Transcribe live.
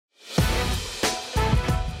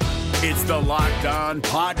It's the Locked On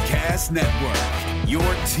Podcast Network, your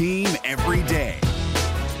team every day.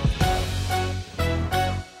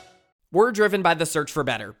 We're driven by the search for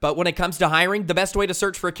better, but when it comes to hiring, the best way to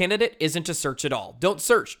search for a candidate isn't to search at all. Don't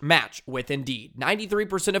search, match with Indeed.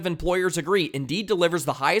 93% of employers agree Indeed delivers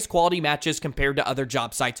the highest quality matches compared to other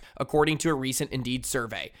job sites, according to a recent Indeed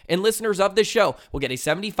survey. And listeners of this show will get a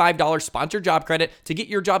 $75 sponsored job credit to get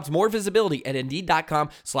your jobs more visibility at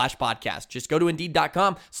Indeed.com/podcast. Just go to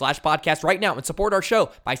Indeed.com/podcast right now and support our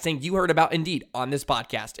show by saying you heard about Indeed on this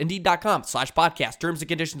podcast. Indeed.com/podcast. Terms and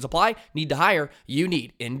conditions apply. Need to hire? You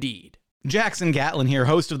need Indeed. Jackson Gatlin here,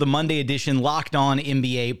 host of the Monday edition Locked On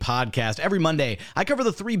NBA podcast. Every Monday, I cover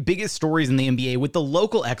the three biggest stories in the NBA with the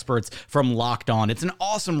local experts from Locked On. It's an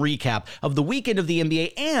awesome recap of the weekend of the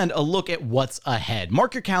NBA and a look at what's ahead.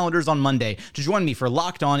 Mark your calendars on Monday to join me for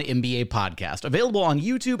Locked On NBA podcast, available on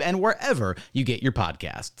YouTube and wherever you get your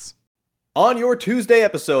podcasts. On your Tuesday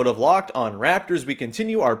episode of Locked On Raptors, we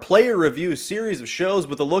continue our player review series of shows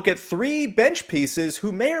with a look at three bench pieces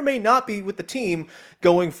who may or may not be with the team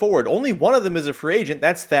going forward. Only one of them is a free agent,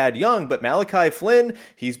 that's Thad Young, but Malachi Flynn,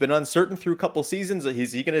 he's been uncertain through a couple seasons.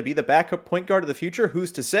 Is he going to be the backup point guard of the future?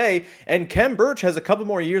 Who's to say? And Khem Birch has a couple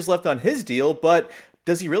more years left on his deal, but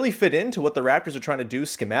does he really fit into what the Raptors are trying to do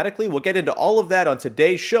schematically? We'll get into all of that on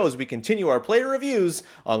today's show as we continue our player reviews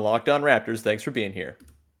on Locked On Raptors. Thanks for being here.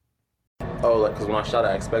 Because when I shot,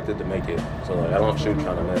 I expected to make it. So, I don't shoot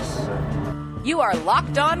trying to miss. You are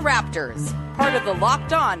Locked On Raptors, part of the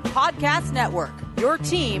Locked On Podcast Network, your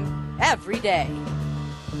team every day.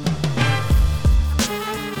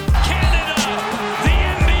 Canada, the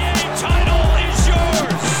NBA title is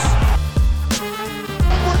yours.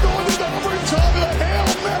 We're going to the overtime of the Hail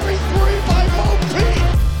Mary 3 by Mo Pete.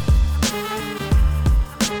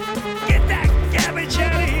 Get that garbage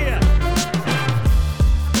out of here.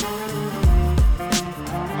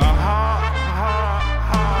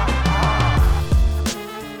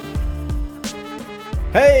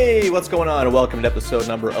 Hey, what's going on? And welcome to episode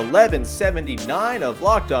number 1179 of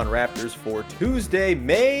Locked On Raptors for Tuesday,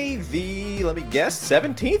 May the,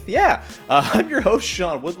 17th? Yeah. I'm your host,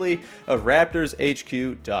 Sean Woodley of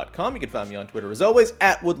RaptorsHQ.com. You can find me on Twitter as always,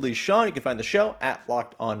 at WoodleySean. You can find the show at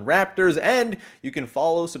Locked On Raptors. And you can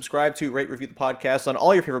follow, subscribe to, rate, review the podcast on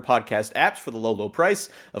all your favorite podcast apps for the low, low price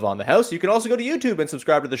of On the House. You can also go to YouTube and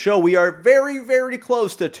subscribe to the show. We are very, very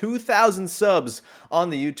close to 2,000 subs on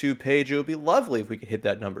the YouTube page. It would be lovely if we could hit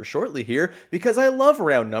that number shortly here, because I love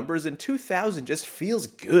round numbers and 2,000 just feels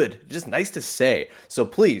good. Just nice to say. So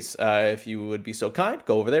please, if you would be so kind,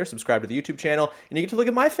 go over there, subscribe to the YouTube channel, and you get to look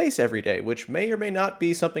at my face every day, which may or may not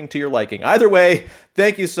be something to your liking. Either way,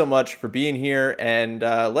 thank you so much for being here, and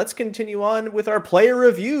let's continue on with our player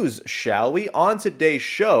reviews, shall we? On today's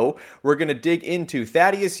show, we're going to dig into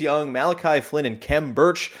Thaddeus Young, Malachi Flynn, and Khem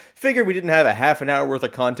Birch. Figured we didn't have a half an hour worth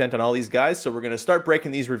of content on all these guys, so we're going to start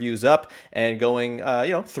breaking these reviews up and going,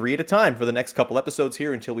 three at a time for the next couple episodes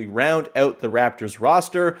here until we round out the Raptors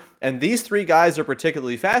roster. And these three guys are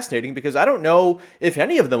particularly fascinating because I don't know if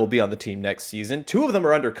any of them will be on the team next season. Two of them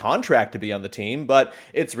are under contract to be on the team, but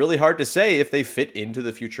it's really hard to say if they fit into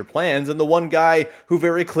the future plans. And the one guy who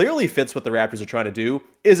very clearly fits what the Raptors are trying to do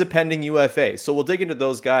is a pending UFA. So we'll dig into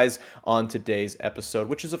those guys on today's episode,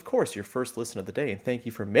 which is, of course, your first listen of the day. And thank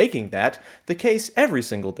you for making that the case every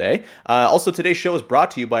single day. Also, today's show is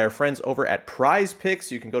brought to you by our friends over at Prize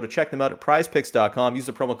Picks. You can go to check them out at prizepicks.com. Use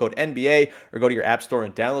the promo code NBA or go to your app store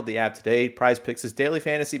and download the app today. Prize Picks is daily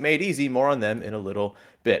fantasy made easy. More on them in a little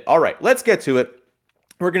bit. All right, let's get to it.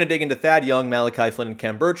 We're going to dig into Thad Young, Malachi Flynn, and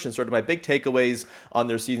Khem Birch, and sort of my big takeaways on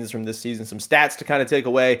their seasons from this season, some stats to kind of take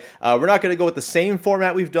away. We're not going to go with the same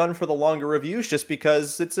format we've done for the longer reviews, just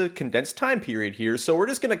because it's a condensed time period here. So we're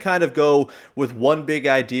just going to kind of go with one big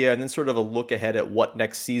idea and then sort of a look ahead at what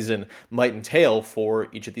next season might entail for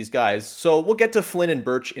each of these guys. So we'll get to Flynn and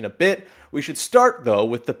Birch in a bit. We should start, though,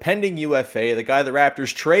 with the pending UFA, the guy the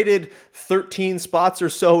Raptors traded 13 spots or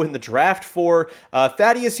so in the draft for,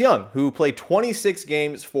 Thaddeus Young, who played 26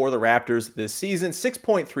 games for the Raptors this season,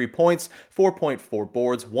 6.3 points, 4.4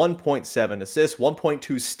 boards, 1.7 assists,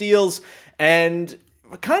 1.2 steals, and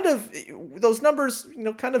kind of those numbers,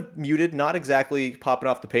 kind of muted, not exactly popping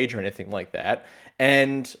off the page or anything like that.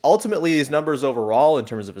 And ultimately, his numbers overall, in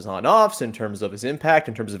terms of his on-offs, in terms of his impact,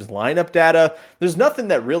 in terms of his lineup data, there's nothing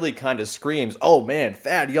that really kind of screams, oh man,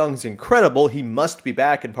 Thad Young's incredible, he must be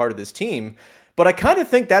back and part of this team. But I kind of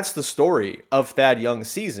think that's the story of Thad Young's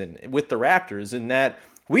season with the Raptors, in that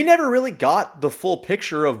we never really got the full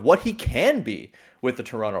picture of what he can be with the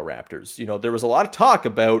Toronto Raptors. There was a lot of talk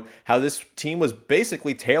about how this team was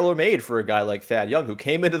basically tailor-made for a guy like Thad Young, who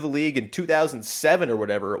came into the league in 2007 or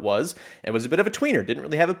whatever it was, and was a bit of a tweener, didn't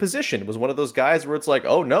really have a position. It was one of those guys where it's like,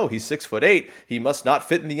 oh no, he's 6'8", he must not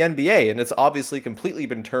fit in the NBA, and it's obviously completely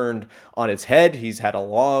been turned on its head. He's had a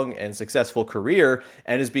long and successful career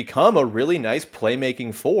and has become a really nice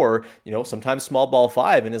playmaking four, sometimes small ball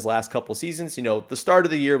five in his last couple seasons. The start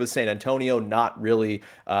of the year with San Antonio, not really,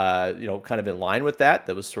 kind of in line with that.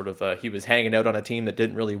 That was sort of, he was hanging out on a team that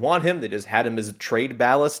didn't really want him. They just had him as a trade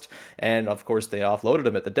ballast. And of course they offloaded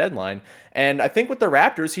him at the deadline. And I think with the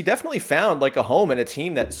Raptors, he definitely found like a home and a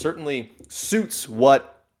team that certainly suits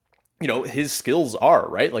what his skills are,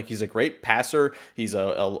 right? Like he's a great passer. He's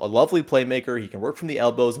a lovely playmaker. He can work from the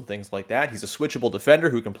elbows and things like that. He's a switchable defender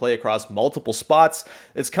who can play across multiple spots.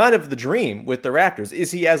 It's kind of the dream with the Raptors. Is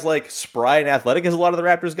he as like spry and athletic as a lot of the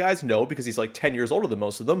Raptors guys? No, because he's like 10 years older than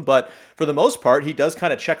most of them. But for the most part, he does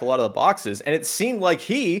kind of check a lot of the boxes. And it seemed like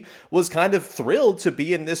he was kind of thrilled to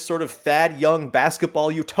be in this sort of Thad Young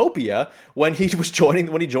basketball utopia when he joined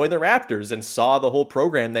the Raptors and saw the whole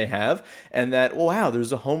program they have. And that, wow,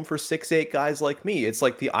 there's a home for 6'8" guys like me. It's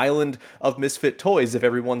like the island of misfit toys if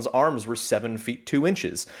everyone's arms were 7 feet 2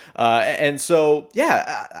 inches. And so,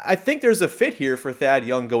 yeah, I think there's a fit here for Thad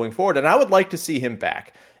Young going forward, and I would like to see him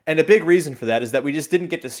back. And a big reason for that is that we just didn't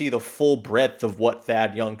get to see the full breadth of what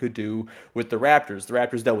Thad Young could do with the Raptors. The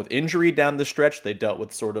Raptors dealt with injury down the stretch. They dealt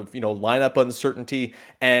with sort of, lineup uncertainty.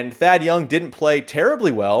 And Thad Young didn't play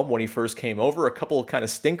terribly well when he first came over. A couple of kind of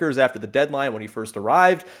stinkers after the deadline when he first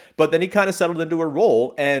arrived. But then he kind of settled into a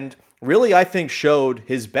role and really, I think, showed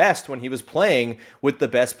his best when he was playing with the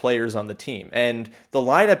best players on the team. And the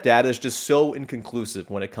lineup data is just so inconclusive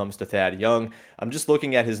when it comes to Thad Young. I'm just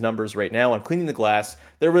looking at his numbers right now on Cleaning the Glass.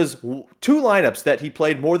 There was 2 lineups that he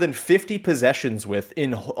played more than 50 possessions with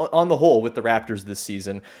on the whole with the Raptors this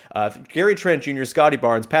season. Gary Trent Jr., Scotty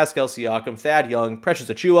Barnes, Pascal Siakam, Thad Young, Precious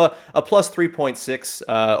Achiuwa, a plus 3.6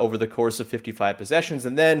 over the course of 55 possessions.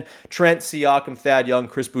 And then Trent, Siakam, Thad Young,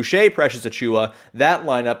 Chris Boucher, Precious Achiuwa. That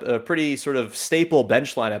lineup, pretty sort of staple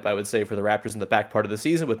bench lineup, I would say, for the Raptors in the back part of the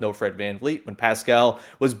season with no Fred VanVleet when Pascal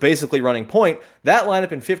was basically running point. That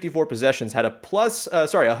lineup in 54 possessions had a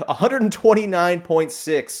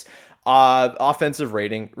 129.6 offensive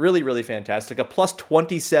rating. Really, really fantastic. A plus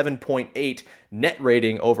 27.8 net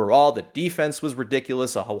rating overall. The defense was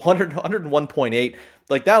ridiculous. 101.8.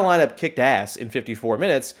 Like that lineup kicked ass in 54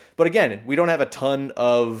 minutes. But again, we don't have a ton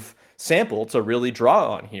of sample to really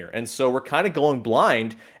draw on here. And so we're kind of going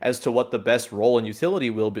blind as to what the best role and utility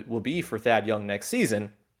will be for Thad Young next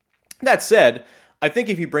season. That said, I think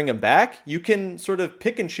if you bring him back, you can sort of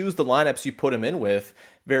pick and choose the lineups you put him in with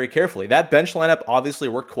very carefully. That bench lineup obviously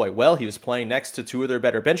worked quite well. He was playing next to 2 of their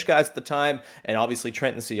better bench guys at the time, and obviously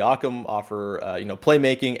Trent and Siakam offer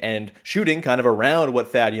playmaking and shooting kind of around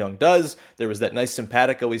what Thad Young does. There was that nice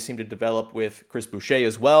simpatico we seemed to develop with Chris Boucher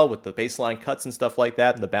as well, with the baseline cuts and stuff like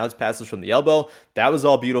that, and the bounce passes from the elbow. That was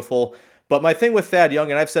all beautiful. But my thing with Thad Young,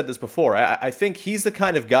 and I've said this before, I think he's the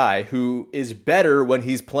kind of guy who is better when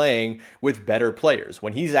he's playing with better players.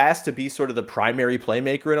 When he's asked to be sort of the primary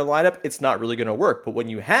playmaker in a lineup, it's not really going to work. But when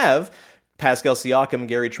you have Pascal Siakam and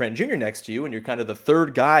Gary Trent Jr. next to you, and you're kind of the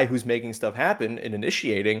third guy who's making stuff happen and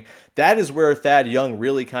initiating, that is where Thad Young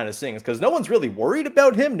really kind of sings, because no one's really worried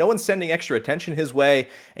about him. No one's sending extra attention his way,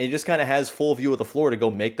 and he just kind of has full view of the floor to go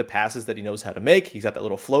make the passes that he knows how to make. He's got that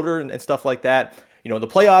little floater and stuff like that. In the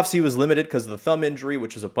playoffs, he was limited because of the thumb injury,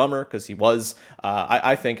 which is a bummer because he was,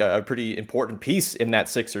 I think, a pretty important piece in that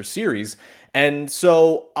Sixers series. And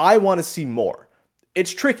so I want to see more.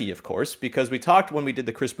 It's tricky, of course, because we talked when we did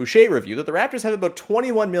the Chris Boucher review that the Raptors have about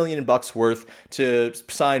 $21 million worth to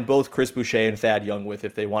sign both Chris Boucher and Thad Young with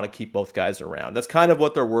if they want to keep both guys around. That's kind of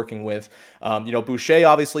what they're working with. Boucher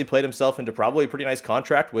obviously played himself into probably a pretty nice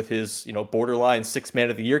contract with his, borderline 6th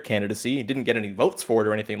Man of the Year candidacy. He didn't get any votes for it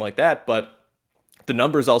or anything like that, but the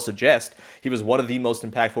numbers all suggest he was one of the most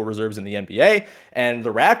impactful reserves in the NBA, and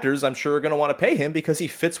the Raptors, I'm sure, are going to want to pay him because he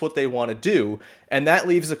fits what they want to do, and that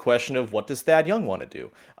leaves the question of what does Thad Young want to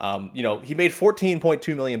do? He made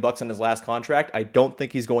 $14.2 million on his last contract. I don't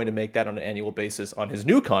think he's going to make that on an annual basis on his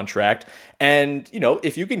new contract, and,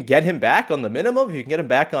 if you can get him back on the minimum, if you can get him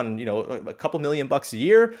back on, a couple $1 million a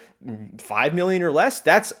year, $5 million or less,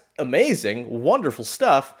 that's amazing, wonderful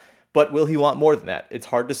stuff. But will he want more than that? It's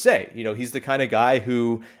hard to say. He's the kind of guy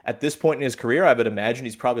who, at this point in his career, I would imagine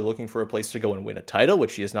he's probably looking for a place to go and win a title,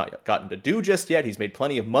 which he has not gotten to do just yet. He's made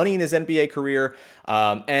plenty of money in his NBA career.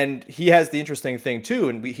 And he has the interesting thing, too,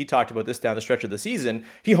 and he talked about this down the stretch of the season.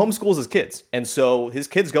 He homeschools his kids. And so his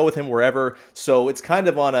kids go with him wherever. So it's kind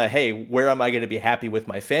of on a, hey, where am I going to be happy with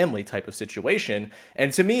my family type of situation?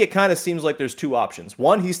 And to me, it kind of seems like there's two options.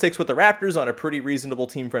 One, he sticks with the Raptors on a pretty reasonable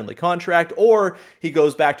team-friendly contract, or he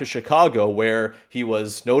goes back to Chicago, where he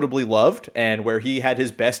was notably loved and where he had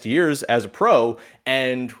his best years as a pro,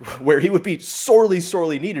 and where he would be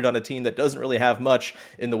sorely needed on a team that doesn't really have much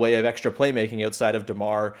in the way of extra playmaking outside of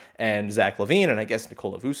DeMar and Zach LaVine and I guess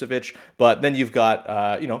Nikola Vucevic. But then you've got,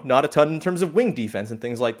 not a ton in terms of wing defense and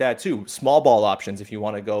things like that too. Small ball options if you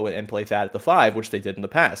want to go and play Thad at the 5, which they did in the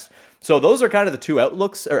past. So those are kind of the two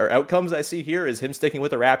outcomes I see here, is him sticking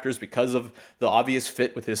with the Raptors because of the obvious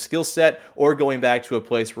fit with his skill set, or going back to a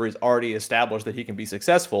place where he's already established that he can be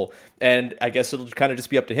successful. And I guess it'll kind of just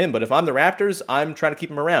be up to him. But if I'm the Raptors, I'm trying to keep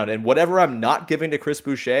him around. And whatever I'm not giving to Chris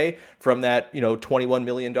Boucher from that, $21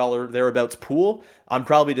 million thereabouts pool, I'm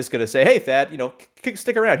probably just going to say, hey, Thad,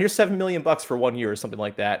 stick around. Here's $7 million for 1 year or something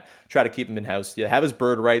like that. Try to keep him in-house. Have his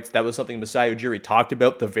bird rights. That was something Masai Ujiri talked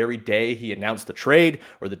about the very day he announced the trade,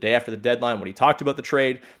 or the day after the deadline when he talked about the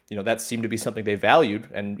trade. That seemed to be something they valued.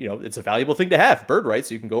 And, it's a valuable thing to have, bird rights.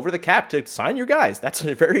 So you can go over the cap to sign your guys. That's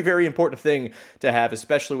a very, very important thing to have,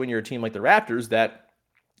 especially when you're a team like the Raptors that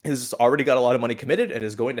has already got a lot of money committed and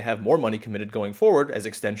is going to have more money committed going forward as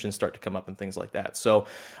extensions start to come up and things like that. So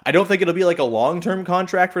I don't think it'll be like a long-term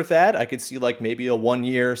contract for Thad. I could see like maybe a 1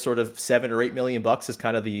 year sort of $7 or $8 million is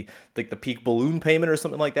kind of the peak balloon payment or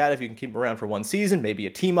something like that. If you can keep him around for one season, maybe a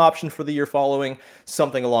team option for the year following,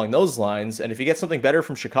 something along those lines. And if you get something better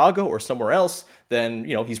from Chicago or somewhere else, then,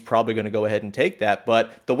 he's probably going to go ahead and take that.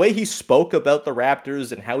 But the way he spoke about the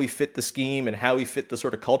Raptors and how he fit the scheme and how he fit the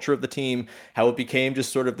sort of culture of the team, how it became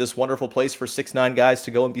just sort of this wonderful place for 6'9" guys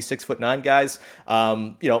to go and be 6'9" guys.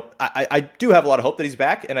 I do have a lot of hope that he's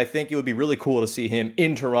back. And I think it would be really cool to see him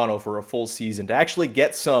in Toronto for a full season, to actually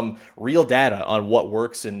get some real data on what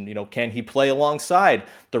works. And, can he play alongside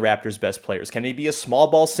the Raptors' best players? Can he be a small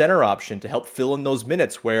ball center option to help fill in those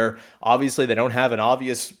minutes where obviously they don't have an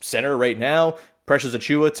obvious center right now? Precious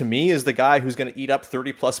Achiuwa, to me, is the guy who's going to eat up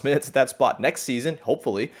 30-plus minutes at that spot next season,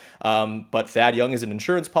 hopefully. But Thad Young is an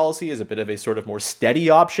insurance policy, is a bit of a sort of more steady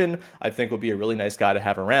option. I think would be a really nice guy to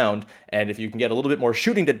have around. And if you can get a little bit more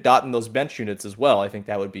shooting to dot in those bench units as well, I think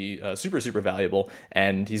that would be super, super valuable.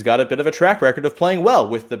 And he's got a bit of a track record of playing well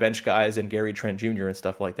with the bench guys and Gary Trent Jr. and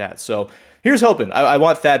stuff like that. So here's hoping. I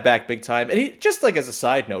want Thad back big time. And he, just like as a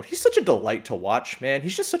side note, he's such a delight to watch, man.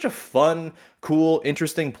 He's just such a fun, cool,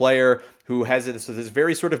 interesting player who has this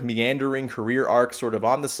very sort of meandering career arc, sort of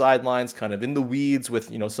on the sidelines, kind of in the weeds with,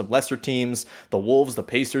 some lesser teams, the Wolves, the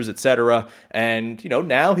Pacers, etc. And,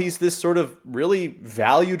 now he's this sort of really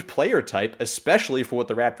valued player type, especially for what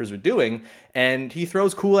the Raptors are doing. And he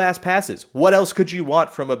throws cool-ass passes. What else could you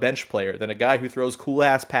want from a bench player than a guy who throws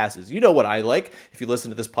cool-ass passes? You know what I like. If you listen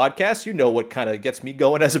to this podcast, you know what kind of gets me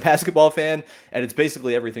going as a basketball fan. And it's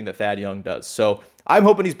basically everything that Thad Young does. So I'm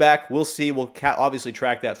hoping he's back. We'll see. We'll obviously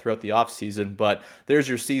track that throughout the offseason. But there's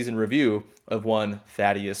your season review of one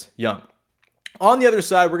Thaddeus Young. On the other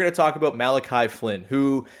side, we're going to talk about Malachi Flynn,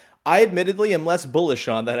 who I admittedly am less bullish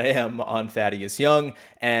on than I am on Thaddeus Young,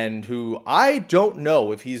 and who I don't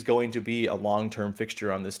know if he's going to be a long-term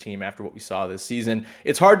fixture on this team after what we saw this season.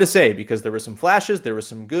 It's hard to say because there were some flashes, there were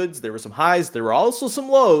some goods, there were some highs, there were also some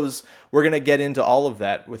lows. We're going to get into all of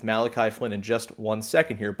that with Malachi Flynn in just 1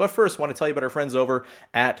 second here. But first, I want to tell you about our friends over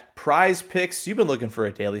at Prize Picks. You've been looking for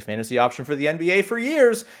a daily fantasy option for the NBA for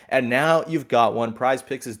years, and now you've got one. Prize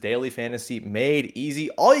Picks is daily fantasy made easy.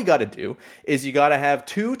 All you got to do is you got to have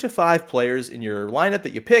 2 to 5 players in your lineup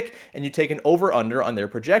that you pick, and you take an over-under on their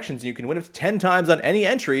projections, and you can win it 10 times on any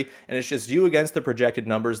entry, and it's just you against the projected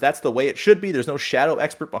numbers. That's the way it should be. There's no shadow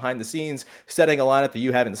expert behind the scenes setting a lineup that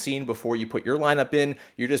you haven't seen before you put your lineup in.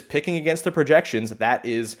 You're just picking against the projections. That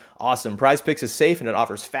is awesome. Prize Picks is safe and it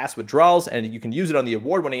offers fast withdrawals, and you can use it on the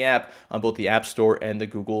award-winning app on both the App Store and the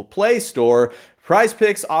Google Play Store. Prize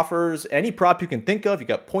Picks offers any prop you can think of. You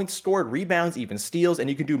got points scored, rebounds, even steals, and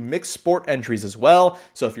you can do mixed sport entries as well.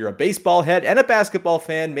 So if you're a baseball head and a basketball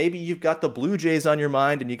fan, maybe you've got the Blue Jays on your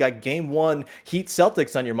mind and you got Game 1 Heat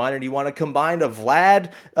Celtics on your mind, and you want to combine a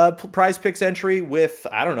Vlad Prize Picks entry with,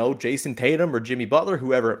 I don't know, Jason Tatum or Jimmy Butler,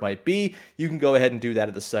 whoever it might be, you can go ahead and do that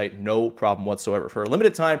at the site. No problem whatsoever. For a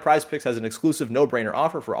limited time, Prize Picks has an exclusive no-brainer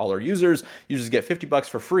offer for all our users. Users get $50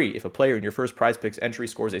 for free if a player in your first Prize Picks entry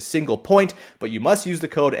scores a single point, but you must use the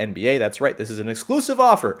code NBA. That's right. This is an exclusive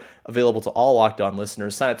offer available to all Locked On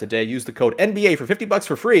listeners. Sign up today. Use the code NBA for $50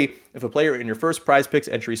 for free if a player in your first Prize Picks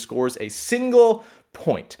entry scores a single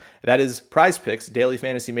point. That is Prize Picks, daily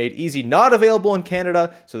fantasy made easy, not available in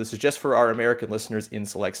Canada. So this is just for our American listeners in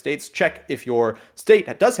select states. Check if your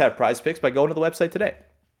state does have Prize Picks by going to the website today.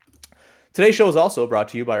 Today's show is also brought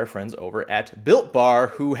to you by our friends over at Built Bar,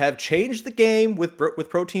 who have changed the game with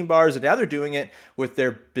protein bars, and now they're doing it with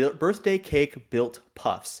their birthday cake Built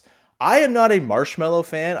Puffs. I am not a marshmallow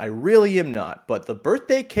fan, I really am not, but the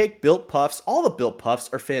birthday cake Built Puffs, all the Built Puffs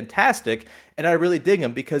are fantastic, and I really dig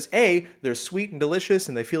them because A, they're sweet and delicious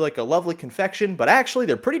and they feel like a lovely confection, but actually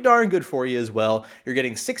they're pretty darn good for you as well. You're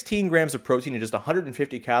getting 16 grams of protein and just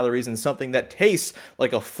 150 calories and something that tastes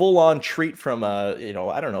like a full-on treat from, I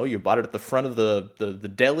don't know, you bought it at the front of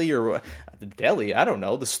the deli or the deli, I don't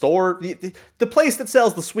know, the store, the place that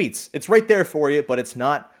sells the sweets. It's right there for you, but it's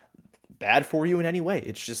not bad for you in any way.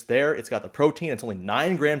 It's just there. It's got the protein. It's only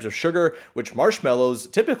 9 grams of sugar, which marshmallows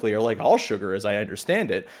typically are like all sugar as I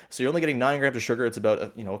understand it. So you're only getting 9 grams of sugar. It's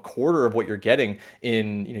about a quarter of what you're getting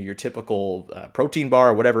in your typical protein bar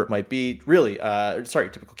or whatever it might be. Really,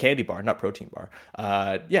 typical candy bar, not protein bar.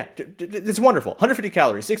 It's wonderful. 150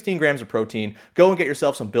 calories, 16 grams of protein. Go and get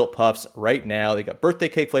yourself some Built Puffs right now. They got birthday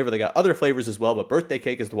cake flavor. They got other flavors as well, but birthday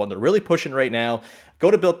cake is the one they're really pushing right now. Go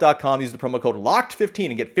to Built.com, use the promo code LOCKED15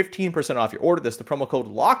 and get 15% off your order. This the promo code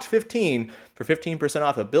LOCKED15 for 15%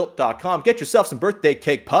 off at Built.com. Get yourself some birthday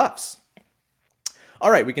cake puffs. All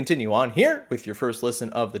right, we continue on here with your first listen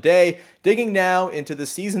of the day, digging now into the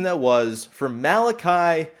season that was for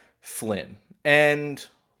Malachi Flynn. And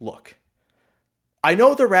look, I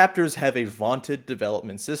know the Raptors have a vaunted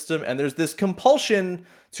development system, and there's this compulsion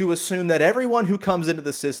to assume that everyone who comes into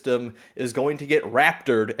the system is going to get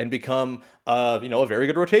raptored and become, a very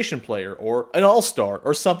good rotation player or an all-star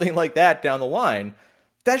or something like that down the line.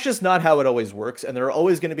 That's just not how it always works, and there are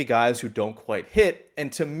always going to be guys who don't quite hit.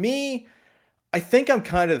 And to me, I think I'm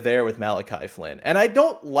kind of there with Malachi Flynn, and I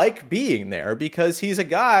don't like being there because he's a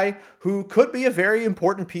guy who could be a very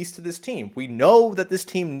important piece to this team. We know that this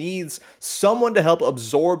team needs someone to help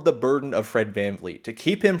absorb the burden of Fred VanVleet, to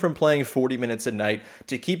keep him from playing 40 minutes a night,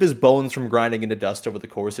 to keep his bones from grinding into dust over the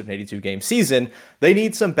course of an 82-game season. They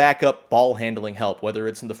need some backup ball handling help, whether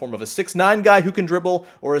it's in the form of a 6'9 guy who can dribble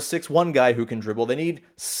or a 6'1 guy who can dribble. They need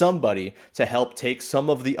somebody to help take some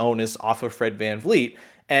of the onus off of Fred VanVleet.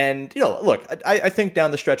 And, look, I think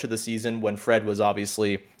down the stretch of the season when Fred was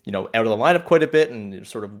obviously, out of the lineup quite a bit and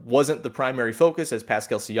sort of wasn't the primary focus as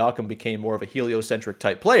Pascal Siakam became more of a heliocentric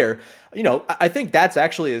type player, I think that's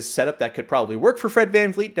actually a setup that could probably work for Fred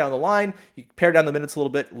VanVleet down the line. You pare down the minutes a little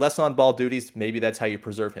bit, less on ball duties. Maybe that's how you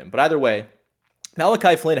preserve him. But either way,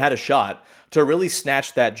 Malachi Flynn had a shot to really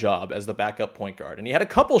snatch that job as the backup point guard. And he had a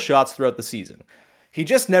couple shots throughout the season. He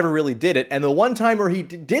just never really did it. And the one time where he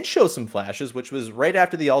did show some flashes, which was right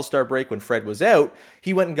after the All-Star break when Fred was out,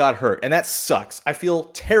 he went and got hurt. And that sucks. I feel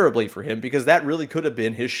terribly for him because that really could have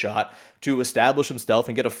been his shot to establish himself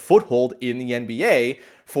and get a foothold in the NBA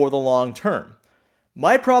for the long term.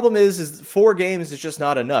 My problem is 4 games is just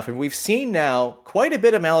not enough. And we've seen now quite a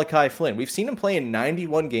bit of Malachi Flynn. We've seen him play in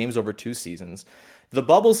 91 games over 2 seasons. The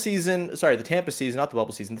Tampa season, not the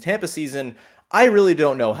bubble season, the Tampa season, I really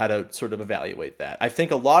don't know how to sort of evaluate that. I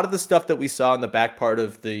think a lot of the stuff that we saw in the back part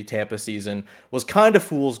of the Tampa season was kind of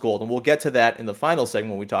fool's gold, and we'll get to that in the final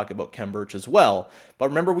segment when we talk about Khem Birch as well. But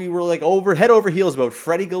remember, we were like head over heels about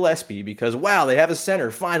Freddie Gillespie because, wow, they have a center,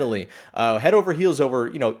 finally. Head over heels over,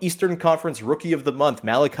 Eastern Conference Rookie of the Month,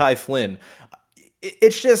 Malachi Flynn.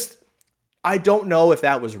 It's just, I don't know if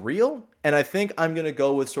that was real. And I think I'm going to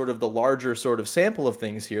go with sort of the larger sort of sample of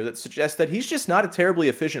things here that suggests that he's just not a terribly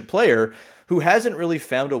efficient player who hasn't really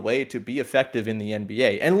found a way to be effective in the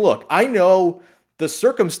NBA. And look, I know the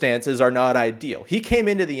circumstances are not ideal. He came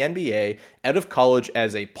into the NBA out of college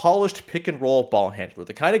as a polished pick and roll ball handler,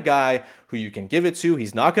 the kind of guy who you can give it to.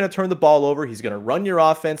 He's not going to turn the ball over. He's going to run your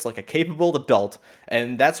offense like a capable adult.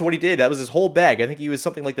 And that's what he did. That was his whole bag. I think he was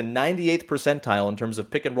something like the 98th percentile in terms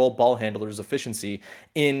of pick and roll ball handlers efficiency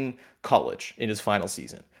in college in his final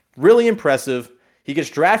season. Really impressive. He gets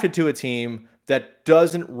drafted to a team that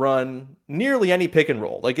doesn't run nearly any pick and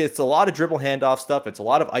roll. Like, it's a lot of dribble handoff stuff. It's a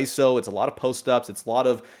lot of ISO. It's a lot of post-ups. It's a lot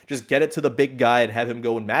of just get it to the big guy and have him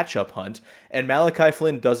go and matchup hunt. And Malachi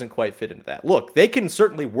Flynn doesn't quite fit into that. Look, they can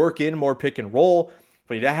certainly work in more pick and roll,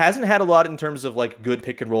 but he hasn't had a lot in terms of like good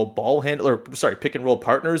pick and roll pick and roll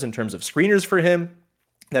partners in terms of screeners for him.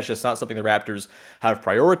 That's just not something the Raptors have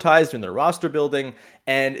prioritized in their roster building.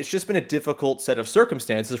 And it's just been a difficult set of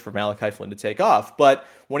circumstances for Malachi Flynn to take off. But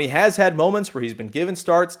when he has had moments where he's been given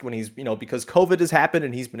starts, when he's, because COVID has happened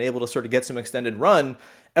and he's been able to sort of get some extended run,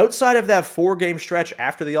 outside of that 4-game stretch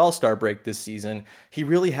after the All-Star break this season, he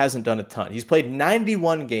really hasn't done a ton. He's played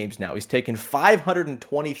 91 games now. He's taken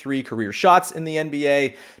 523 career shots in the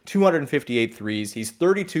NBA, 258 threes. He's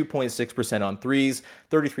 32.6% on threes,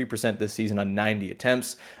 33% this season on 90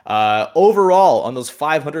 attempts. Overall, on those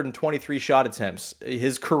 523 shot attempts,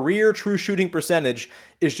 his career true shooting percentage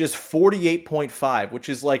is just 48.5, which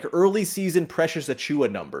is like early season Precious Achiuwa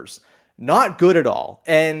numbers. Not good at all.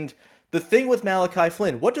 And the thing with Malachi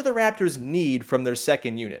Flynn, what do the Raptors need from their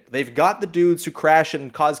second unit? They've got the dudes who crash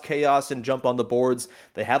and cause chaos and jump on the boards.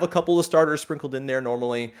 They have a couple of starters sprinkled in there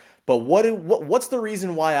normally. But what's the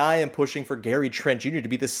reason why I am pushing for Gary Trent Jr. to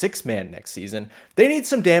be the sixth man next season? They need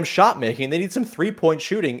some damn shot making. They need some three-point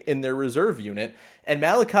shooting in their reserve unit. And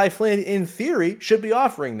Malachi Flynn, in theory, should be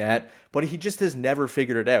offering that, but he just has never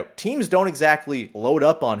figured it out. Teams don't exactly load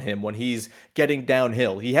up on him when he's getting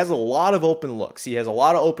downhill. He has a lot of open looks. He has a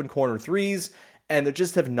lot of open corner threes, and they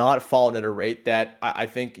just have not fallen at a rate that I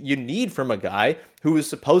think you need from a guy who is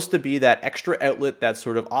supposed to be that extra outlet, that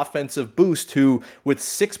sort of offensive boost who, with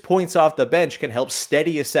 6 points off the bench, can help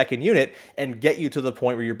steady a second unit and get you to the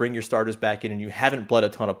point where you bring your starters back in and you haven't bled a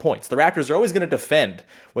ton of points. The Raptors are always going to defend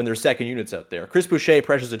when their second unit's out there. Chris Boucher,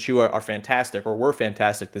 Precious Achiuwa are fantastic, or were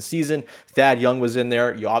fantastic this season. Thad Young was in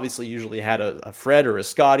there. You obviously usually had a Fred or a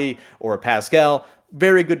Scotty or a Pascal.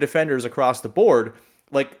 Very good defenders across the board.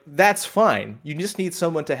 Like, that's fine. You just need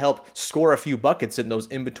someone to help score a few buckets in those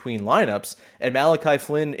in-between lineups. And Malachi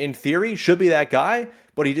Flynn, in theory, should be that guy,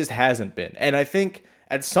 but he just hasn't been. And I think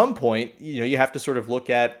at some point, you have to sort of look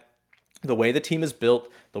at the way the team is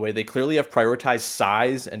built, the way they clearly have prioritized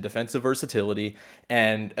size and defensive versatility.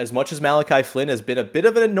 And as much as Malachi Flynn has been a bit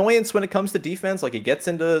of an annoyance when it comes to defense, like he gets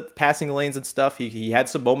into passing lanes and stuff, he had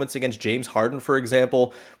some moments against James Harden, for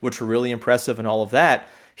example, which were really impressive and all of that.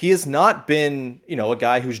 He has not been, a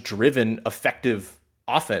guy who's driven effective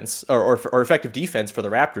offense or effective defense for the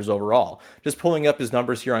Raptors overall. Just pulling up his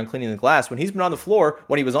numbers here on Cleaning the Glass, when he's been on the floor,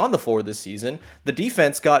 when he was on the floor this season, the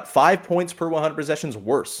defense got 5 points per 100 possessions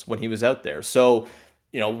worse when he was out there. So,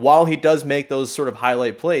 while he does make those sort of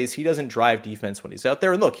highlight plays, he doesn't drive defense when he's out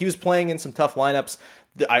there. And look, he was playing in some tough lineups.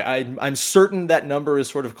 I'm certain that number is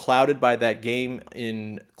sort of clouded by that game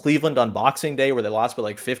in Cleveland on Boxing Day where they lost by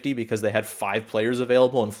like 50 because they had 5 players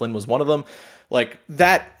available and Flynn was one of them. Like,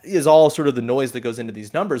 that is all sort of the noise that goes into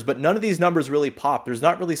these numbers, but none of these numbers really pop. There's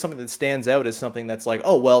not really something that stands out as something that's like,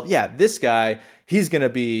 oh, well, yeah, this guy, he's going to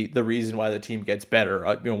be the reason why the team gets better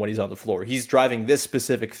when he's on the floor. He's driving this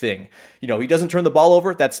specific thing. He doesn't turn the ball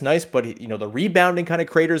over. That's nice, but the rebounding kind of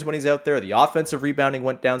craters when he's out there. The offensive rebounding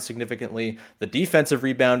went down significantly. The defensive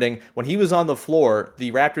rebounding, when he was on the floor,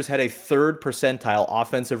 the Raptors had a 3rd percentile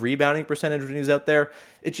offensive rebounding percentage when he was out there.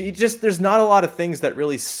 There's not a lot of things that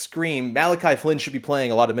really scream Malachi Flynn should be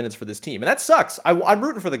playing a lot of minutes for this team. And that sucks. I'm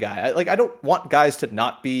rooting for the guy. I don't want guys to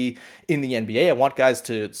not be in the NBA. I want guys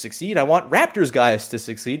to succeed. I want Raptors guys to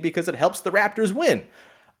succeed because it helps the Raptors win.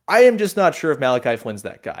 I am just not sure if Malachi Flynn's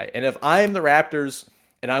that guy. And if I'm the Raptors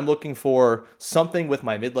and I'm looking for something with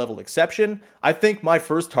my mid-level exception, I think my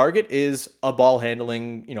first target is a ball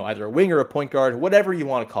handling, either a wing or a point guard, whatever you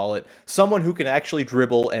want to call it, someone who can actually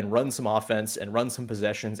dribble and run some offense and run some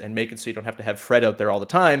possessions and make it so you don't have to have Fred out there all the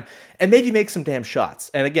time and maybe make some damn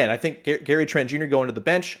shots. And again, I think Gary Trent Jr. going to the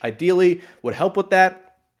bench ideally would help with that.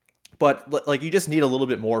 But like, you just need a little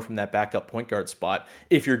bit more from that backup point guard spot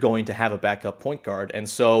if you're going to have a backup point guard. And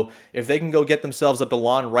so if they can go get themselves a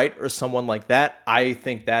DeLon Wright or someone like that, I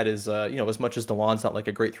think that is, as much as DeLon's not like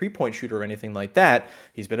a great 3-point shooter or anything like that,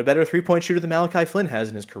 he's been a better 3-point shooter than Malachi Flynn has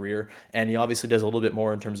in his career. And he obviously does a little bit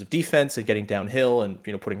more in terms of defense and getting downhill and,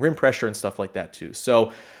 putting rim pressure and stuff like that too.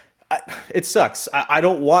 So it sucks. I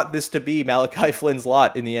don't want this to be Malachi Flynn's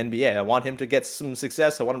lot in the NBA. I want him to get some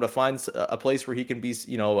success. I want him to find a place where he can be,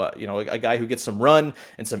 a guy who gets some run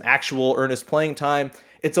and some actual earnest playing time.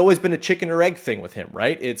 It's always been a chicken or egg thing with him,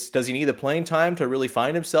 right? Does he need the playing time to really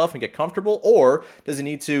find himself and get comfortable, or does he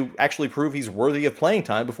need to actually prove he's worthy of playing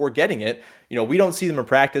time before getting it? We don't see them in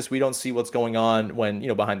practice. We don't see what's going on when,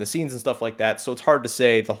 behind the scenes and stuff like that. So it's hard to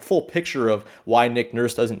say the full picture of why Nick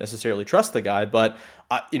Nurse doesn't necessarily trust the guy. But,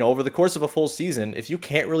 over the course of a full season, if you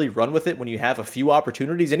can't really run with it when you have a few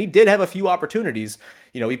opportunities, and he did have a few opportunities,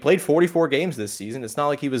 he played 44 games this season. It's not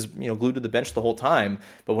like he was, glued to the bench the whole time.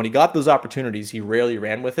 But when he got those opportunities, he rarely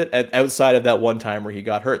ran with it outside of that one time where he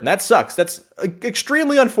got hurt. And that sucks. That's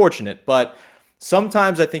extremely unfortunate. But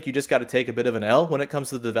Sometimes I think you just got to take a bit of an L when it comes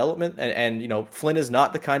to the development. And, you know, Flynn is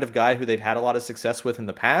not the kind of guy who they've had a lot of success with in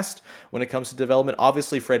the past when it comes to development.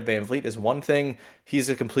 Obviously, Fred VanVleet is one thing. He's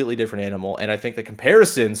a completely different animal. And I think the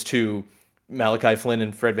comparisons to Malachi Flynn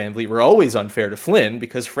and Fred VanVleet were always unfair to Flynn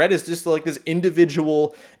because Fred is just like this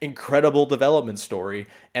individual, incredible development story.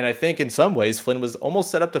 And I think in some ways, Flynn was almost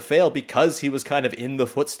set up to fail because he was kind of in the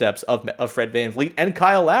footsteps of Fred VanVleet and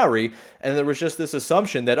Kyle Lowry. And there was just this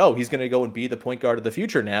assumption that, oh, he's going to go and be the point guard of the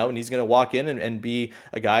future now. And he's going to walk in and be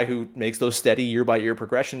a guy who makes those steady year-by-year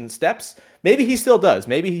progression steps. Maybe he still does.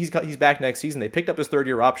 Maybe he's back next season. They picked up his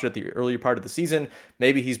third-year option at the earlier part of the season.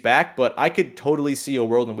 Maybe he's back, but I could totally see a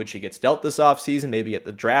world in which he gets dealt this offseason, maybe at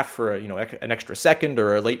the draft for an extra second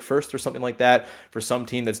or a late first or something like that for some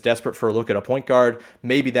team that's desperate for a look at a point guard.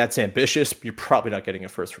 Maybe that's ambitious. You're probably not getting a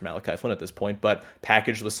first for Malachi Flynn at this point, but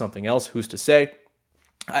packaged with something else, who's to say?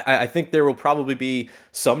 I think there will probably be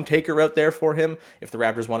some taker out there for him if the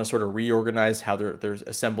Raptors want to sort of reorganize how they're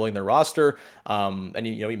assembling their roster. And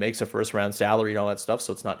he makes a first round salary and all that stuff,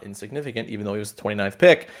 so it's not insignificant, even though he was the 29th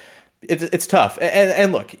pick. It's tough.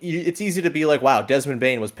 And look, it's easy to be like, wow, Desmond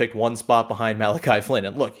Bane was picked one spot behind Malachi Flynn.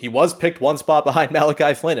 And look, he was picked one spot behind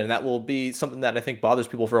Malachi Flynn, and that will be something that I think bothers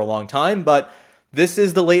people for a long time. But this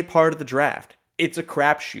is the late part of the draft. It's a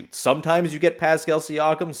crapshoot. Sometimes you get Pascal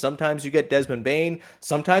Siakam, sometimes you get Desmond Bane,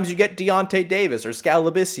 sometimes you get Deontay Davis or Skal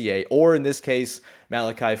Labissiere, or in this case,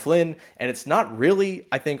 Malachi Flynn. And it's not really,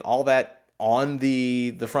 I think, all that on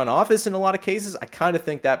the front office in a lot of cases. I kind of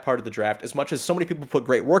think that part of the draft, as much as so many people put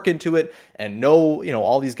great work into it and know,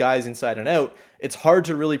 all these guys inside and out, it's hard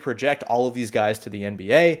to really project all of these guys to the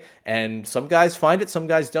NBA. And some guys find it, some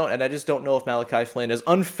guys don't. And I just don't know if Malachi Flynn, as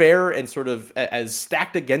unfair and sort of as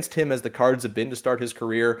stacked against him as the cards have been to start his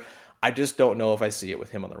career, I just don't know if I see it with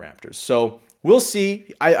him on the Raptors. So we'll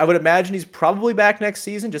see. I would imagine he's probably back next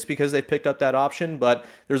season just because they picked up that option, but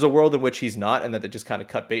there's a world in which he's not and that they just kind of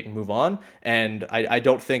cut bait and move on. And I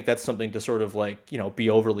don't think that's something to sort of be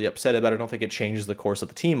overly upset about. I don't think it changes the course of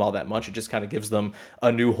the team all that much. It just kind of gives them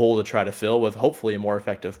a new hole to try to fill with hopefully a more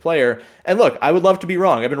effective player. And look, I would love to be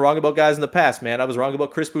wrong. I've been wrong about guys in the past, man. I was wrong about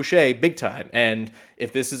Chris Boucher big time. And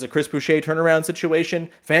if this is a Chris Boucher turnaround situation,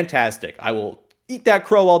 fantastic. I will eat that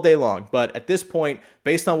crow all day long. But at this point,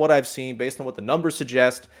 based on what I've seen, based on what the numbers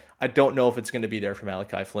suggest, I don't know if it's going to be there for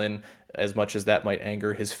Malachi Flynn, as much as that might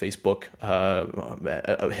anger his Facebook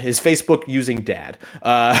using dad.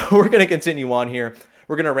 We're going to continue on here.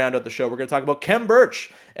 We're going to round out the show. We're going to talk about Khem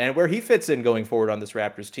Birch and where he fits in going forward on this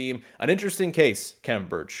Raptors team. An interesting case, Khem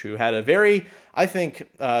Birch, who had a very, I think,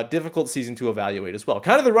 difficult season to evaluate as well.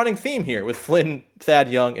 Kind of the running theme here with Flynn,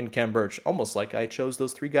 Thad Young, and Khem Birch. Almost like I chose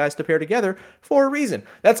those three guys to pair together for a reason.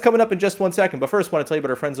 That's coming up in just 1 second. But first, I want to tell you about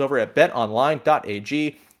our friends over at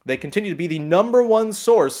betonline.ag. They continue to be the #1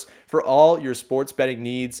 source for all your sports betting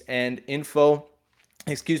needs and info.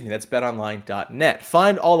 That's betonline.net.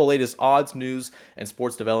 Find all the latest odds, news, and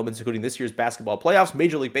sports developments, including this year's basketball playoffs,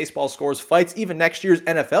 Major League Baseball scores, fights, even next year's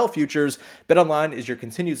NFL futures. BetOnline is your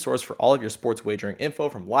continued source for all of your sports wagering info,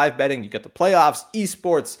 from live betting, you get the playoffs,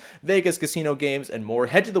 esports, Vegas casino games, and more.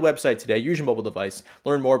 Head to the website today, use your mobile device,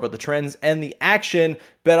 learn more about the trends and the action.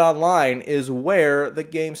 BetOnline is where the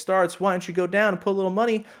game starts. Why don't you go down and put a little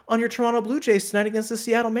money on your Toronto Blue Jays tonight against the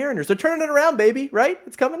Seattle Mariners? They're turning it around, baby, right?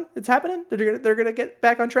 It's coming. It's happening. They're gonna get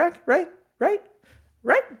back on track, right?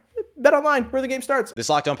 Bet online, where the game starts. This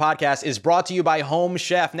Locked On podcast is brought to you by Home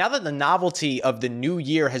Chef. Now that the novelty of the new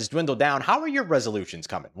year has dwindled down, how are your resolutions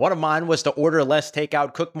coming? One of mine was to order less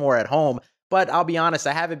takeout, cook more at home, but I'll be honest,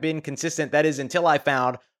 I haven't been consistent. That is until I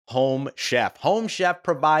found Home Chef. Home Chef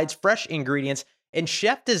provides fresh ingredients and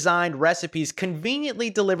chef-designed recipes conveniently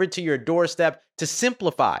delivered to your doorstep to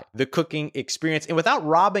simplify the cooking experience and without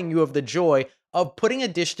robbing you of the joy of putting a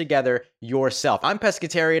dish together yourself. I'm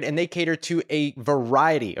pescatarian, and they cater to a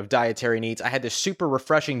variety of dietary needs. I had this super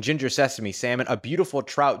refreshing ginger sesame salmon, a beautiful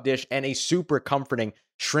trout dish, and a super comforting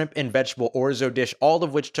shrimp and vegetable orzo dish, all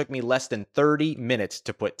of which took me less than 30 minutes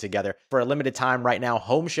to put together. For a limited time right now,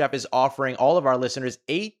 Home Chef is offering all of our listeners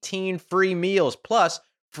 18 free meals, plus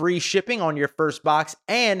free shipping on your first box,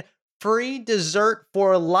 and free dessert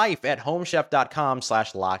for life at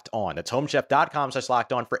homechef.com/lockedon. That's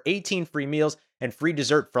homechef.com/lockedon for 18 free meals and free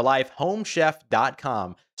dessert for life.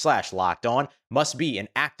 Homechef.com/lockedon. Must be an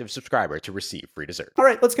active subscriber to receive free dessert. All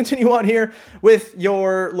right, let's continue on here with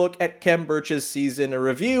your look at Khem Birch's season, a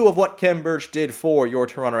review of what Khem Birch did for your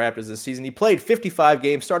Toronto Raptors this season. He played 55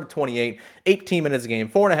 games, started 28, 18 minutes a game,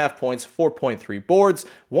 4.5 points, 4.3 boards,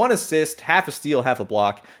 1 assist, half a steal, half a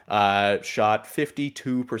block, shot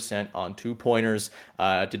 52% on 2-pointers,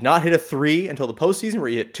 did not hit a 3 until the postseason where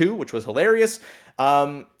he hit 2, which was hilarious.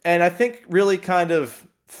 And I think really kind of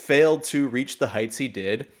failed to reach the heights he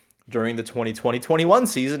did during the 2020-21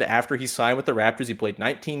 season. After he signed with the Raptors, he played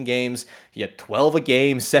 19 games. He had 12 a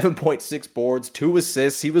game, 7.6 boards, 2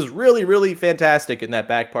 assists. He was really, really fantastic in that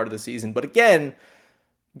back part of the season. But again,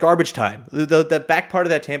 garbage time. The back part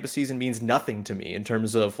of that Tampa season means nothing to me in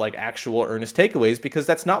terms of like actual earnest takeaways, because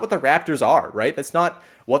that's not what the Raptors are, right? That's not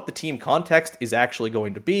what the team context is actually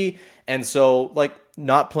going to be. And so, like,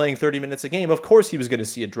 not playing 30 minutes a game, of course he was going to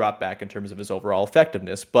see a drop back in terms of his overall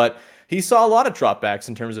effectiveness, but he saw a lot of dropbacks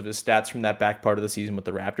in terms of his stats from that back part of the season with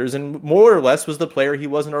the Raptors, and more or less was the player he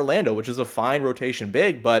was in Orlando, which is a fine rotation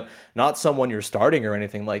big, but not someone you're starting or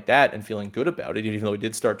anything like that and feeling good about it, even though he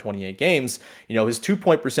did start 28 games. You know, his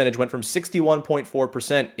 2-point percentage went from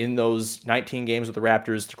 61.4% in those 19 games with the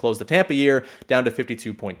Raptors to close the Tampa year down to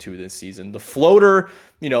 52.2 this season. The floater,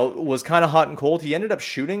 you know, was kind of hot and cold. He ended up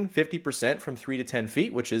shooting 50% from 3 to 10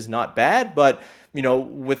 feet, which is not bad. But, you know,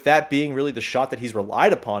 with that being really the shot that he's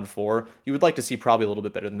relied upon for, you would like to see probably a little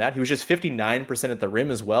bit better than that. He was just 59% at the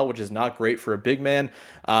rim as well, which is not great for a big man.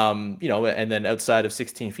 You know, and then outside of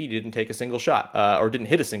 16 feet, he didn't take a single shot or didn't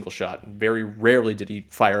hit a single shot. Very rarely did he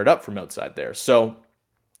fire it up from outside there. So,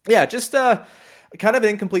 yeah, just kind of an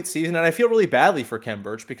incomplete season, and I feel really badly for Khem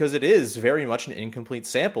Birch because it is very much an incomplete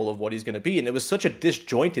sample of what he's going to be, and it was such a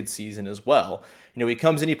disjointed season as well. You know, he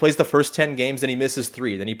comes in, he plays the first 10 games, then he misses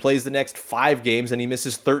 3. Then he plays the next 5 games, and he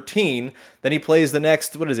misses 13. Then he plays the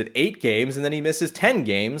next, 8 games, and then he misses 10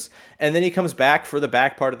 games. And then he comes back for the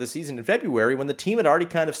back part of the season in February when the team had already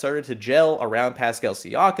kind of started to gel around Pascal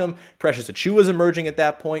Siakam. Precious Achiuwa was emerging at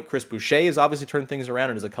that point. Chris Boucher has obviously turned things around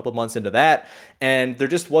and is a couple months into that. And there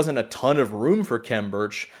just wasn't a ton of room for Khem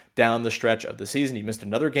Birch down the stretch of the season. He missed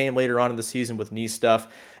another game later on in the season with knee stuff.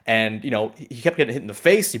 And, you know, he kept getting hit in the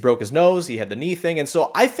face. He broke his nose. He had the knee thing. And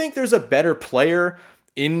so I think there's a better player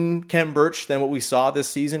in Khem Birch than what we saw this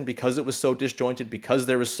season because it was so disjointed, because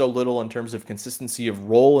there was so little in terms of consistency of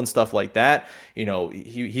role and stuff like that. You know,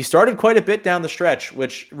 he started quite a bit down the stretch,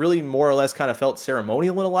 which really more or less kind of felt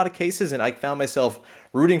ceremonial in a lot of cases. And I found myself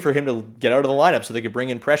rooting for him to get out of the lineup so they could bring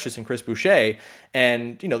in Precious and Chris Boucher.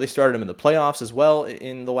 And, you know, they started him in the playoffs as well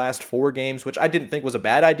in the last 4 games, which I didn't think was a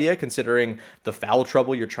bad idea considering the foul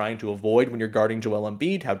trouble you're trying to avoid when you're guarding Joel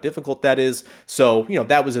Embiid, how difficult that is. So, you know,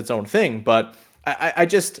 that was its own thing. But I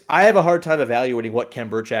have a hard time evaluating what Khem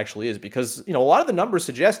Birch actually is because, you know, a lot of the numbers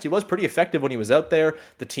suggest he was pretty effective when he was out there.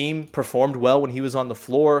 The team performed well when he was on the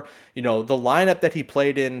floor. You know, the lineup that he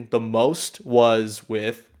played in the most was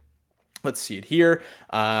with, let's see it here,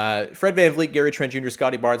 Fred VanVleet, Gary Trent Jr.,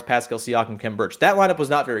 Scotty Barnes, Pascal Siakam, Khem Birch. That lineup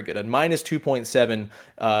was not very good, at minus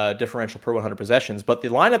 2.7 differential per 100 possessions. But the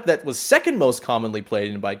lineup that was second most commonly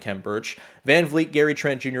played in by Khem Birch, VanVleet, Gary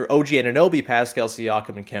Trent Jr., OG Anunoby, Pascal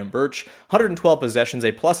Siakam, and Khem Birch, 112 possessions,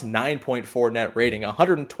 a plus 9.4 net rating,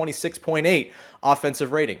 126.8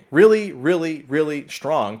 offensive rating. Really, really, really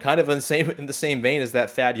strong. Kind of in the same vein as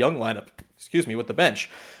that Thad Young lineup, with the bench,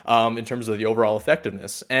 in terms of the overall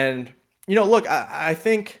effectiveness. And you know, look, I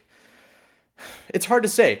think it's hard to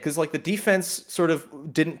say because, like, the defense sort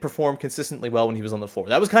of didn't perform consistently well when he was on the floor.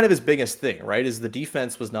 That was kind of his biggest thing, right, is the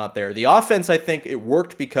defense was not there. The offense, I think it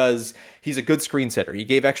worked because he's a good screen setter. He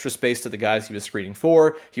gave extra space to the guys he was screening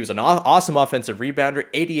for. He was an awesome offensive rebounder,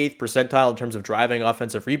 88th percentile in terms of driving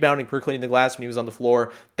offensive rebounding per cleaning the glass when he was on the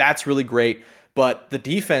floor. That's really great. But the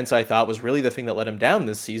defense, I thought, was really the thing that let him down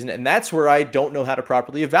this season, and that's where I don't know how to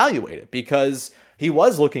properly evaluate it because he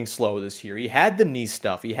was looking slow this year. He had the knee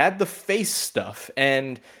stuff. He had the face stuff.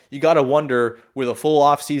 And you got to wonder, with a full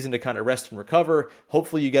off season to kind of rest and recover,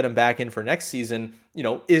 hopefully you get him back in for next season. You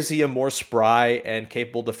know, is he a more spry and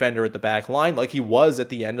capable defender at the back line like he was at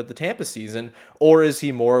the end of the Tampa season? Or is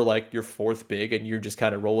he more like your fourth big and you just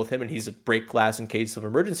kind of roll with him and he's a break glass in case of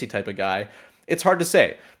emergency type of guy? It's hard to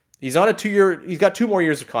say. He's on a 2-year, he's got 2 more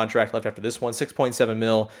years of contract left after this one, $6.7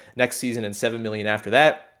 million next season and $7 million after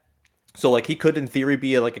that. So, like, he could, in theory,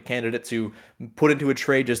 be a candidate to put into a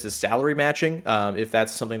trade just as salary matching, if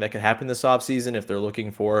that's something that could happen this offseason, if they're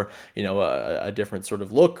looking for, you know, a different sort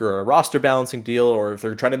of look or a roster balancing deal, or if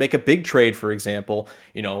they're trying to make a big trade, for example.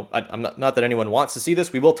 You know, I'm not that anyone wants to see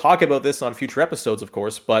this. We will talk about this on future episodes, of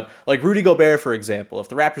course, but like Rudy Gobert, for example, if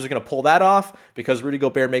the Raptors are going to pull that off because Rudy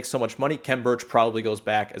Gobert makes so much money, Khem Birch probably goes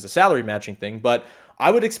back as a salary matching thing, but I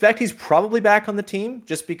would expect he's probably back on the team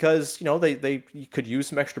just because, you know, they could use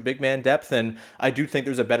some extra big man depth. And I do think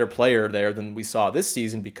there's a better player there than we saw this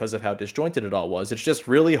season because of how disjointed it all was. It's just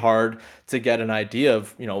really hard to get an idea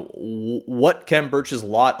of, you know, what Khem Birch's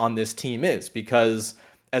lot on this team is, because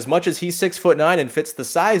as much as he's 6'9" and fits the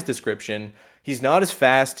size description, He's not as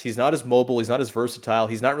fast. He's not as mobile. He's not as versatile.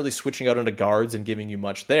 He's not really switching out into guards and giving you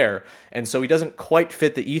much there. And so he doesn't quite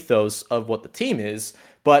fit the ethos of what the team is.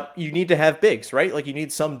 But you need to have bigs, right? Like you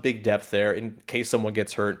need some big depth there in case someone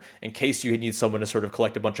gets hurt, in case you need someone to sort of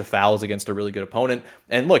collect a bunch of fouls against a really good opponent.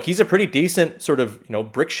 And look, he's a pretty decent sort of,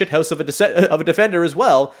 brick shit house of a defender as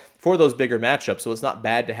well for those bigger matchups. So it's not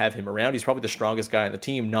bad to have him around. He's probably the strongest guy in the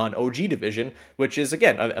team, non-OG division, which is,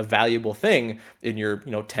 again, a valuable thing in your,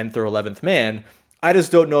 10th or 11th man. I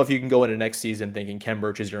just don't know if you can go into next season thinking Khem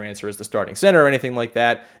Birch is your answer as the starting center or anything like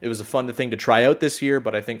that. It was a fun thing to try out this year,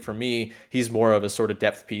 but I think for me, he's more of a sort of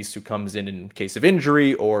depth piece who comes in case of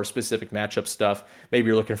injury or specific matchup stuff. Maybe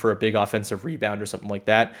you're looking for a big offensive rebound or something like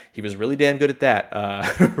that. He was really damn good at that.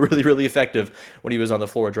 Really, really effective when he was on the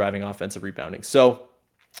floor driving offensive rebounding. So,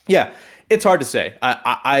 yeah, it's hard to say.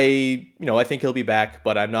 I think he'll be back,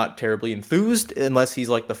 but I'm not terribly enthused unless he's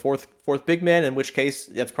like the fourth big man, in which case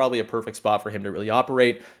that's probably a perfect spot for him to really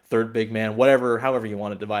operate. Third big man, however you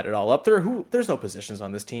want to divide it all up. There's no positions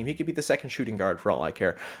on this team. He could be the second shooting guard for all I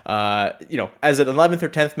care. As an 11th or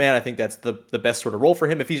 10th man, I think that's the best sort of role for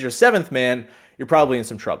him. If he's your 7th man, you're probably in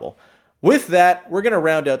some trouble. With that, we're going to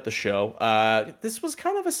round out the show. This was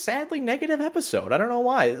kind of a sadly negative episode. I don't know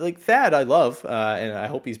why. Like, Thad, I love, and I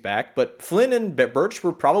hope he's back. But Flynn and Birch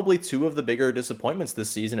were probably two of the bigger disappointments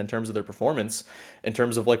this season in terms of their performance, in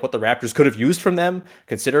terms of like what the Raptors could have used from them,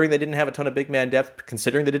 considering they didn't have a ton of big man depth,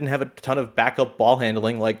 considering they didn't have a ton of backup ball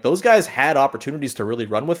handling. Like, those guys had opportunities to really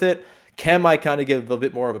run with it. Khem, I kind of give a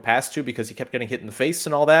bit more of a pass to because he kept getting hit in the face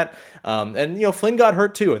and all that. Flynn got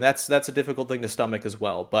hurt too, and that's a difficult thing to stomach as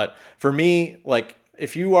well. But for me, like,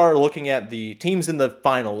 if you are looking at the teams in the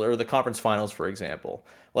final or the conference finals, for example,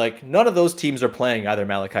 like, none of those teams are playing either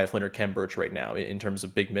Malachi Flynn or Khem Birch right now in terms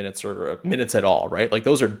of big minutes or minutes at all, right? Like,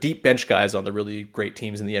 those are deep bench guys on the really great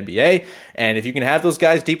teams in the NBA. And if you can have those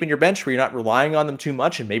guys deep in your bench where you're not relying on them too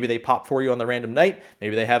much and maybe they pop for you on the random night,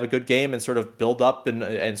 maybe they have a good game and sort of build up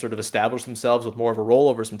and sort of establish themselves with more of a role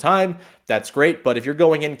over some time, that's great. But if you're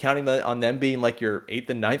going in counting on them being like your 8th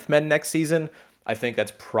and 9th men next season, I think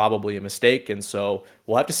that's probably a mistake. And so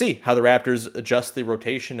we'll have to see how the Raptors adjust the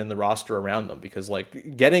rotation and the roster around them, because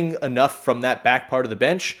like getting enough from that back part of the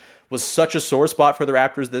bench was such a sore spot for the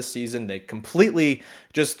Raptors this season. They completely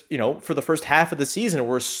just, for the first half of the season,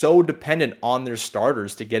 were so dependent on their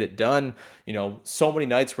starters to get it done. So many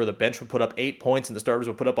nights where the bench would put up 8 points and the starters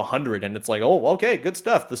would put up 100. And it's like, oh, okay, good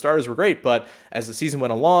stuff. The starters were great. But as the season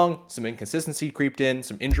went along, some inconsistency creeped in,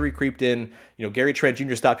 some injury creeped in. Gary Trent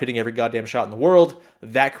Jr. stopped hitting every goddamn shot in the world.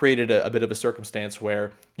 That created a bit of a circumstance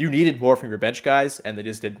where you needed more from your bench guys, and they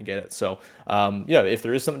just didn't get it. So, if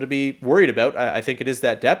there is something to be worried about, I think it is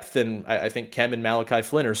that depth. And I think Khem and Malachi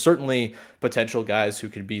Flynn are certainly potential guys who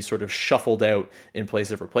could be sort of shuffled out in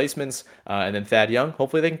place of replacements. And then Thad Young,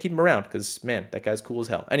 hopefully they can keep him around because, man, that guy's cool as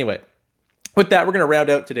hell. Anyway, with that, we're going to round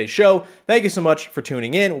out today's show. Thank you so much for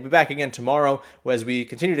tuning in. We'll be back again tomorrow as we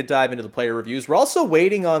continue to dive into the player reviews. We're also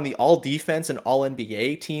waiting on the all-defense and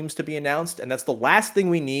all-NBA teams to be announced, and that's the last thing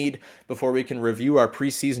we need before we can review our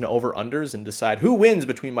preseason over-unders and decide who wins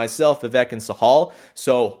between myself, Vivek, and Sahal.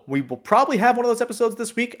 So we will probably have one of those episodes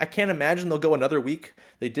this week. I can't imagine they'll go another week.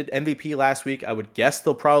 They did MVP last week. I would guess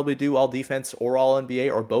they'll probably do all defense or all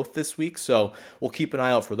NBA or both this week. So we'll keep an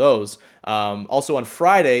eye out for those. Also on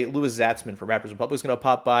Friday, Louis Zatzman from Raptors Republic is going to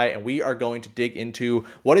pop by, and we are going to dig into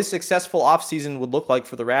what a successful offseason would look like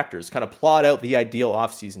for the Raptors. Kind of plot out the ideal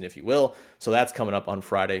offseason, if you will. So that's coming up on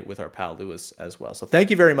Friday with our pal Louis as well. So thank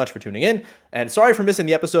you very much for tuning in. And sorry for missing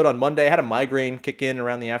the episode on Monday. I had a migraine kick in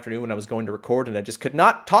around the afternoon when I was going to record, and I just could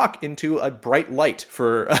not talk into a bright light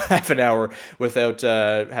for half an hour without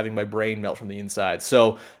having my brain melt from the inside.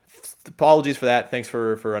 So apologies for that. Thanks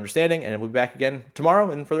for understanding, and we'll be back again tomorrow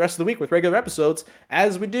and for the rest of the week with regular episodes.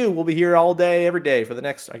 As we do, we'll be here all day, every day for the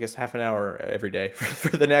next, I guess, half an hour every day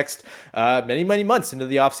for the next many, many months into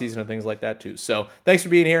the off season and things like that too. So thanks for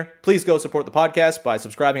being here. Please go support the podcast by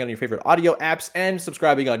subscribing on your favorite audio apps and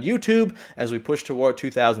subscribing on YouTube as we push toward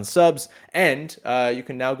 2,000 subs. And you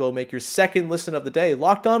can now go make your second listen of the day,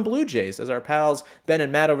 Locked On Blue Jays, as our pals Ben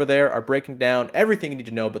and Matt over there are breaking down everything you need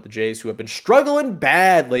to know about the Jays, who have been struggling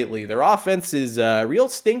bad lately. Their offense is real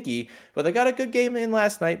stinky, but they got a good game in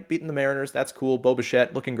last night, beating the Mariners. That's cool. Bo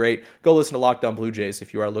Bichette looking great. Go listen to Locked On Blue Jays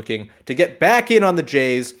if you are looking to get back in on the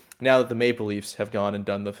Jays now that the Maple Leafs have gone and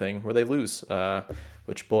done the thing where they lose.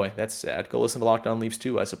 Which, boy, that's sad. Go listen to Locked On Leafs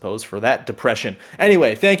too, I suppose, for that depression.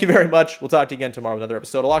 Anyway, thank you very much. We'll talk to you again tomorrow with another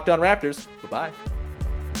episode of Locked On Raptors. Bye-bye.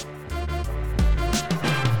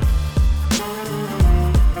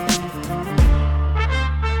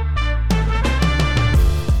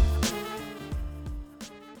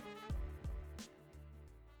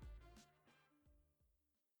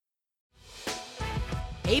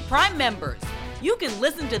 Prime members. You can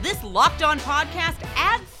listen to this Locked On podcast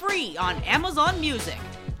ad-free on Amazon Music.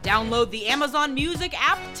 Download the Amazon Music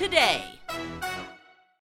app today.